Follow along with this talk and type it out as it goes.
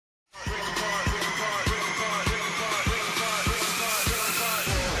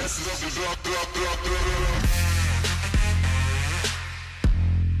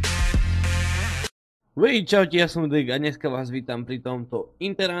Čaute, ja som Dek a dneska vás vítam pri tomto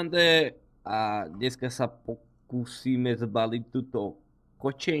Interande a dneska sa pokúsime zbaliť túto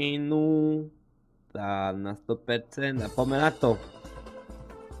kočejnu na 100% a poďme na to.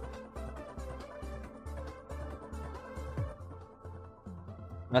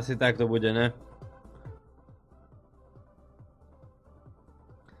 Asi tak to bude, ne?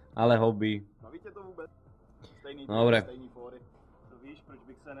 Ale hobby. Bavíte to vůbec? Stejný Dobre. stejný fóry. To víš, proč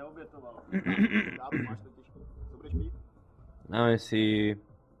bych se neobětoval. Kávu máš to těžko. Co budeš pít?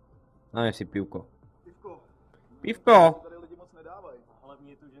 Dáme si pivko. Pivko. Pivko! Tady lidi moc nedávají. A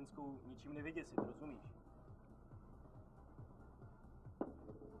hlavně tu ženskou ničím nevyděsit, rozumíš?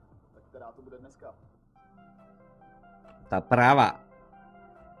 Tak která to bude dneska? Ta práva.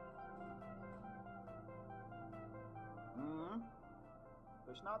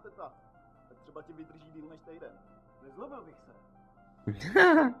 Pešná teta. Tak třeba ti vydrží díl než týden. Nezlobil bych se.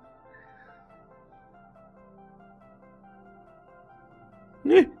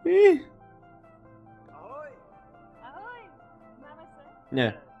 Ahoj. Ahoj, známe se? Ne.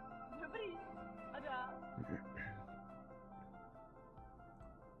 Dobrý, a dál?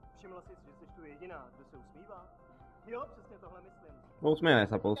 Všimla jsi, že jsi tu jediná, kdo se usmívá? Jo, přesně tohle myslím. Pousmievaj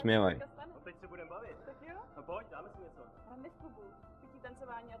sa, pousmievaj. No teď se budeme bavit. Tak jo, No pojď, dáme si něco. hrajeme v klubu, pití,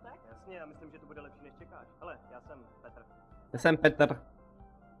 tancování a tak? Jasně, já myslím, že to bude lepší, než čekáš. Hele, já jsem Petr. Ja som Petr.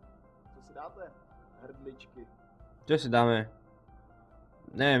 Co si dáte? Hrdličky. Čo si dáme?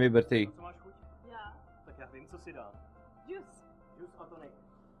 Neviem, vyber ty. Co máš chuť? Já? Tak já vím, co si dám. Juice. Juice a tonik.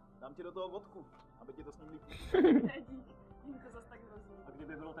 Dám ti do toho vodku, aby ti to s ním líp. Ne, dík, není to zas tak hrozný. A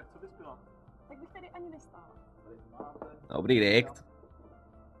kdyby bylo, tak co bys pila? Tak bych tady ani nestála. Tady máte. Dobrý rekt.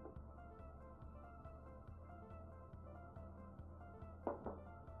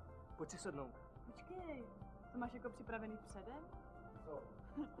 Pojď si sednout. Počkej, to máš jako připravený předem? Co?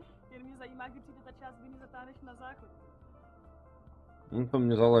 Jen mě zajímá, kdy přijde ta část, kdy mi zatáhneš na záchod. To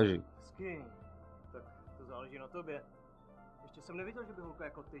mne záleží. Hezky. Tak to záleží na tobě. Ještě jsem neviděl, že by holka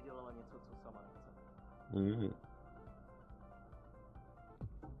jako ty dělala něco, co sama nechce.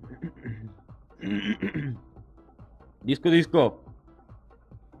 Disko.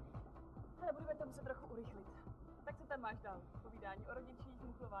 Ale budeme to muset trochu urychlit. Tak co tam máš dál? Povídání o rodičích,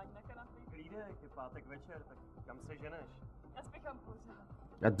 muchlování na kanapě? Klídek, je pátek večer, tak kam se ženeš? Já spěchám pořád.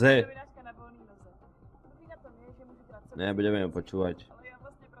 A dze. Novinářka na volný noze. Dobrý na tom je, že můžu dělat co Ne, budeme ju počúvať. ale já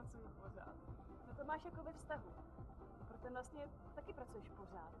vlastně pracuju pořád. No to máš jako ve vztahu. Proto vlastně taky pracuješ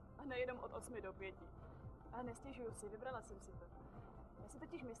pořád. A nejenom od 8 do 5. Ale nestěžuju si, vybrala jsem si to. Já si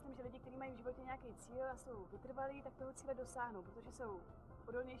totiž myslím, že lidi, kteří mají v životě nějaký cíl a jsou vytrvalí, tak toho cíle dosáhnou, protože jsou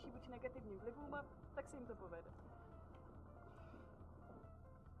odolnější vůči negativním vlivům a tak se jim to povede.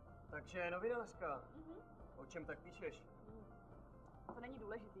 Takže novinářka, o čem tak píšeš? To není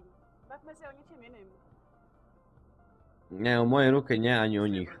důležitý. Bavme se o něčem jiným. Ne, o mojej ruke, ne ani o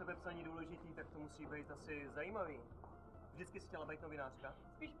Jestli je nich. pro tebe psaní důležitý, tak to musí být asi zajímavý. Vždycky jsi chtěla být novinářka?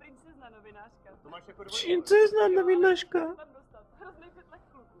 Spíš princezna novinářka. To máš jako dvojku. Princezna novinářka. Tam dostat. Hrozný pytlech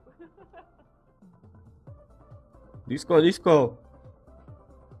kluku. Disko.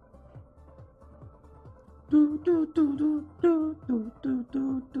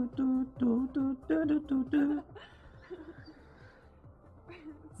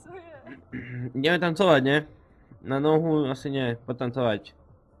 Co je? Ideme tancovať, ne? Na nohu asi nie, potancovať.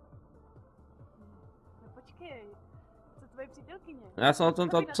 No počkej. Co tvoje přítelkyně? Ja som o tom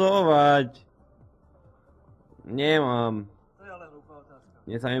tancovať. Nemám. To je ale hloupá otázka.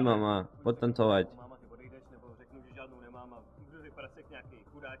 Nezajímá ma potancovať. Máma, ty odejdeš, nebo řeknu, že žádnou nemám a budu vypadat jak nějaký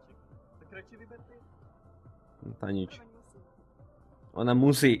chudáček. Tak radši vyber ty. To nič. Promiň, musím. Ona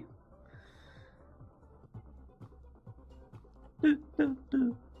musí.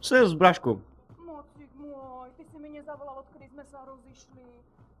 Co je s brašku? Mocík můj, ty jsi mi nezavolal, odkdy jsme se rozišli.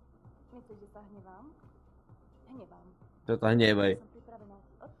 Myslíš, že se hněvám? Hněvám. To sa hnevaj. Jsem připravená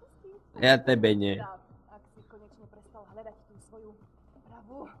ti odpustit. Ja tebe nie. Tak, ak si konečně prestal hledat tu svoju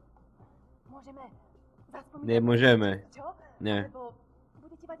pravu. Můžeme zaspomínat. Nemôžeme. Čo? Ne. Nebo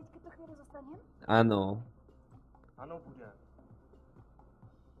bude ti vadit, keď to chvíli zostanem? Áno. Ano, bude.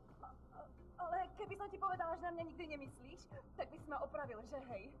 Ale keby som ti povedala, že na mě nikdy nemyslíš, tak bys ma opravil, že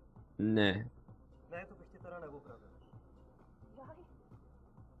hej? Ne. Ne, to bych tě teda neopravil. Jaj.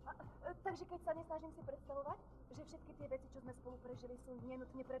 Takže keď sa nesnažím si predstavovať, že všetky tie veci, čo sme spolu prežili, sú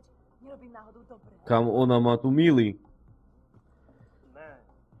nenutne preč, nerobím náhodou dobre. Kam ona ma tu milí. Ne.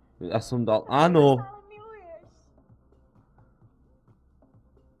 Ja som dal áno. Ale miluješ.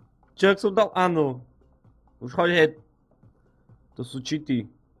 Čak som dal áno. Už choď heď. To sú cheaty.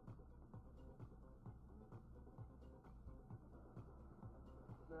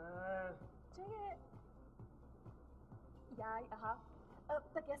 Ne. Čo je?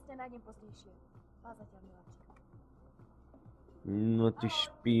 Tak jasně, najdem pozdější. A zatím miláčka. No ty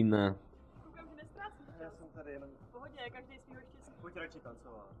špína. Koukám, že nestrácíš čas. Já jsem tady jenom... V pohodě, každý svýho štěstí. Pojď radši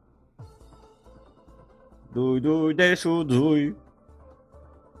tancovat. Duj, dešu, duj.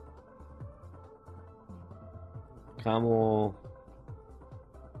 Kamo.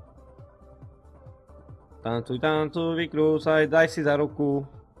 Tancuj, vykrúcaj, daj si za ruku.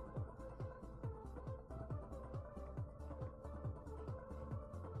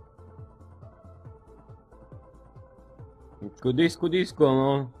 Disko,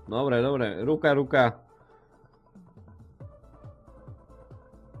 no. Dobre, ruka.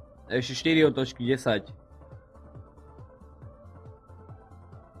 Ešte 4 otočky, 10.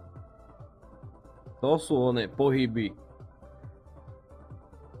 To sú oné pohyby.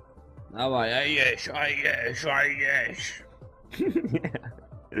 Dávaj, aj ješ.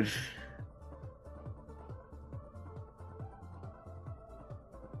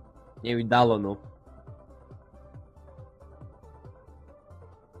 Nevydalo, no.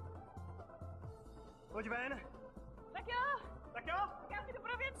 Pojď ven. Tak jo, Tak jo. tak já si jdu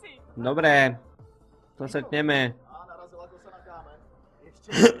pro věci. Dobré. To setneme. A narazila kosa na kámen.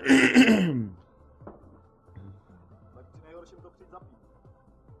 Ještě. Tak při nejhorším to přijď zapít.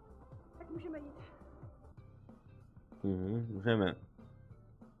 Tak můžeme jít. Můžeme.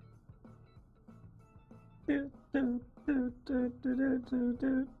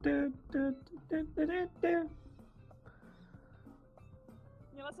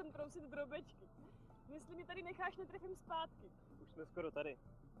 Měla jsem trousit drobečky. Jestli mi tady necháš, netrefím zpátky. Už jsme skoro tady.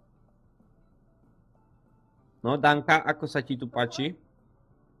 No, Danka, ako sa ti tu páči?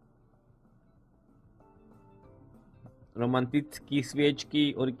 Romantický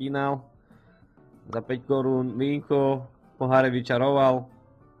sviečky, originál. Za 5 korún vínko, poháre vyčaroval.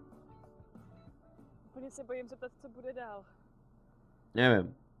 Úplně se bojím zeptat, co bude dál.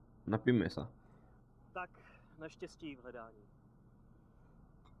 Neviem, napíme sa. Tak, naštěstí v hledání.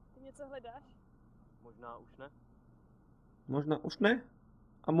 Ty něco hledáš? Možná už ne. Možno už ne?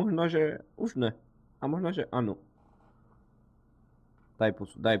 A možno, že už ne. A možno, že áno.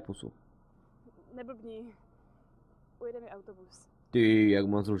 Daj pusu. Neblbni. Ujede mi autobus. Ty, jak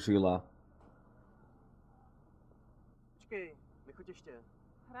ma zrušila. Počkej, nechoď ještě.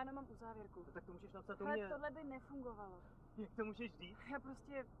 Ráno mám uzávěrku. No tak to můžeš napsat u Ale mě. tohle by nefungovalo. Jak to můžeš říct? Já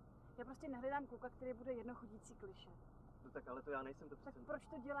prostě nehledám kluka, který bude jednochodící kliše. No tak ale to já nejsem, to Tak přece... proč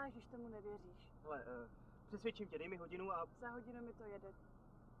to děláš, když tomu nevěříš? Hele, přesvědčím tě, dej mi hodinu a... Za hodinu mi to jede.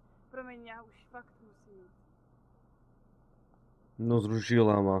 Promiň, já už fakt musím jít. No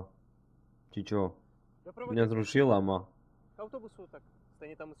zrušila ma. Či čo? Doprovodím Mňa zrušila ma. k autobusu, tak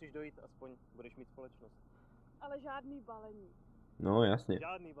stejně tam musíš dojít, aspoň budeš mít společnost. Ale žádný balení. No, jasne.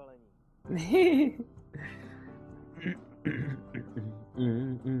 Žádný balení.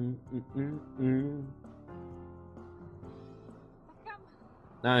 Tak kam?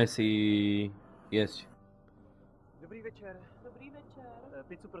 Daj si jesť. Dobrý večer. Dobrý večer.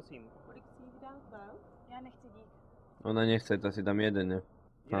 Pizzu prosím. Kolik si jich dáte? Já nechci dík. Ona nechce, to si dám jeden, ne?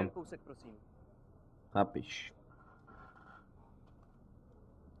 Jeden kousek prosím. Chápiš.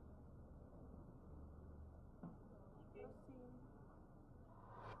 Prosím.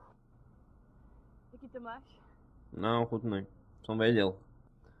 Jaký to máš? No, chutný. Som vedel.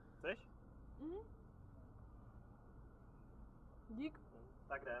 Chceš? Dík.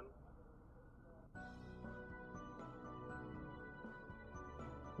 Tak jdem.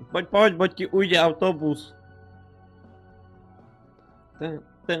 Poď ti ujde autobus.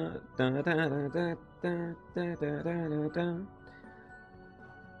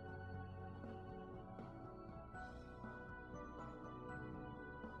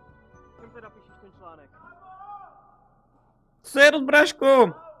 Čem teda píšeš ten článek? Serus, Braško!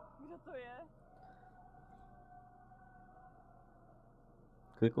 Kdo to je?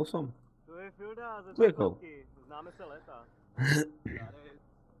 Klikol som. To je Filda ze Klikol. základky. Známe se léta.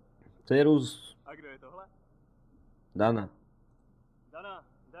 Serus, A kdo je tohle? Dana.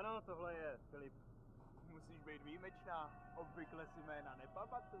 Dana, tohle je Filip. Musíš být výjimečná, obvykle si jména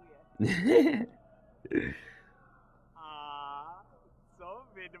nepamatuje. A co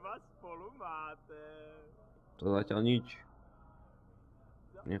vy dva spolu máte? To zatiaľ nič.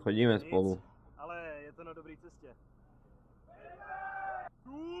 Nechodíme Nic, spolu. ale je to na dobré cestě.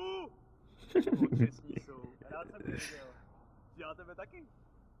 Otřesní jsou. Rád jsem tě viděl. Já tebe taky.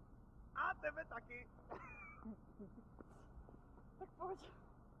 A tebe taky. Tak pojď.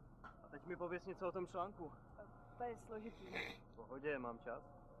 A teď mi pověs něco o tom článku. To je složitý. V pohodě, mám čas.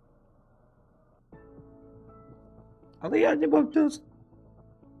 Ale ja nemám čas.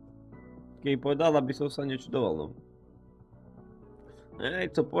 Keď povedala, by som sa nečudoval, no.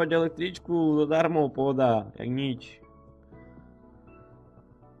 Co pôjde električku, zadarmo podá, jak nič.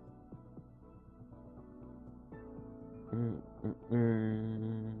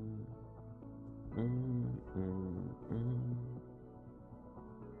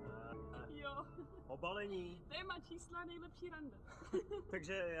 Jo, Obalení. téma čísla nejlepší rande.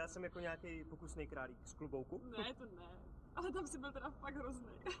 Takže já jsem jako nějaký pokusný králík z klobouku? Ne, to ne. Ale tam si byl teda fakt hrozný.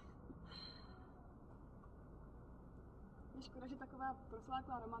 Je škoda, že taková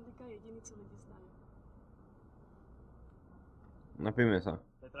profláklá romantika je jediný, co lidi znají. Napijme sa.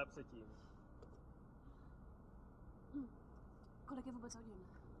 Petra předtím. Kolik je vůbec hodin?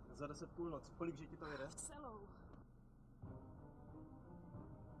 Za 10 půlnoc. Kolik že ti to jede? Celou.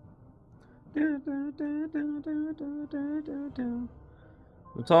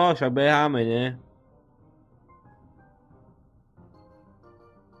 No co, však běháme, ne?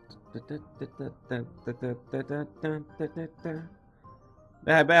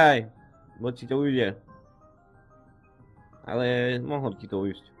 Běhaj, běhaj, bo ti to ujde. Ale mohlo by ti to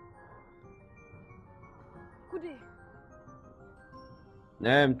ujsť. Kudy?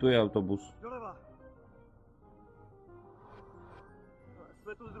 Nevím, tu je autobus. Doleva.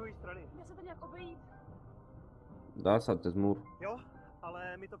 Jsme tu z druhé strany. Dá se to nějak obejít? Dá sa cez múr. Jo,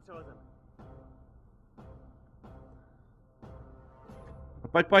 ale my to přelezeme.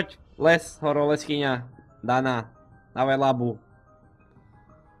 Poď, poď, les, horo, leskyňa, Dana, dávaj labu.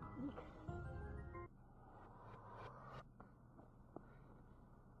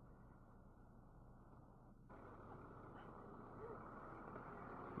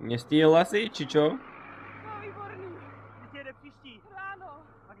 Nestihol asi, či čo? No, výborný. Kdy ti jede příští? Ráno.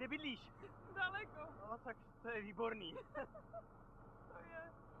 A kde bydlíš? Daleko. No, tak to je výborný. To je.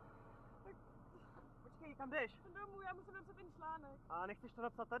 Tak Počkej, kam jdeš? domů, já musím napsat ten článek. A nechceš to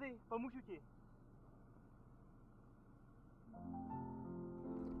napsat tady? Pomůžu ti.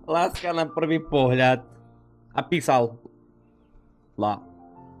 Láska na prvý pohľad. A písal. La.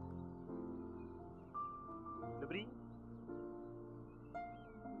 Dobrý?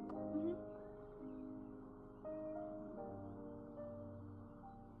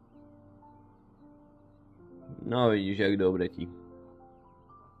 No vidíš, jak dobre ti.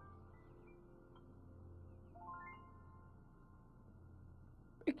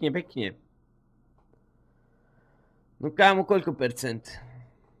 Pekne, pekne. No kámo, koľko percent?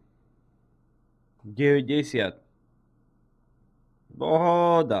 90.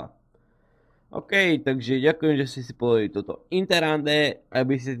 Pohoda. OK, takže ďakujem, že ste si povedali toto Interande. Ak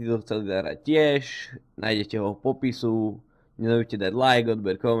by ste si to chceli zahrať tiež, nájdete ho v popisu. Nezabudnite dať like,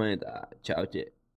 odber, koment a čaute.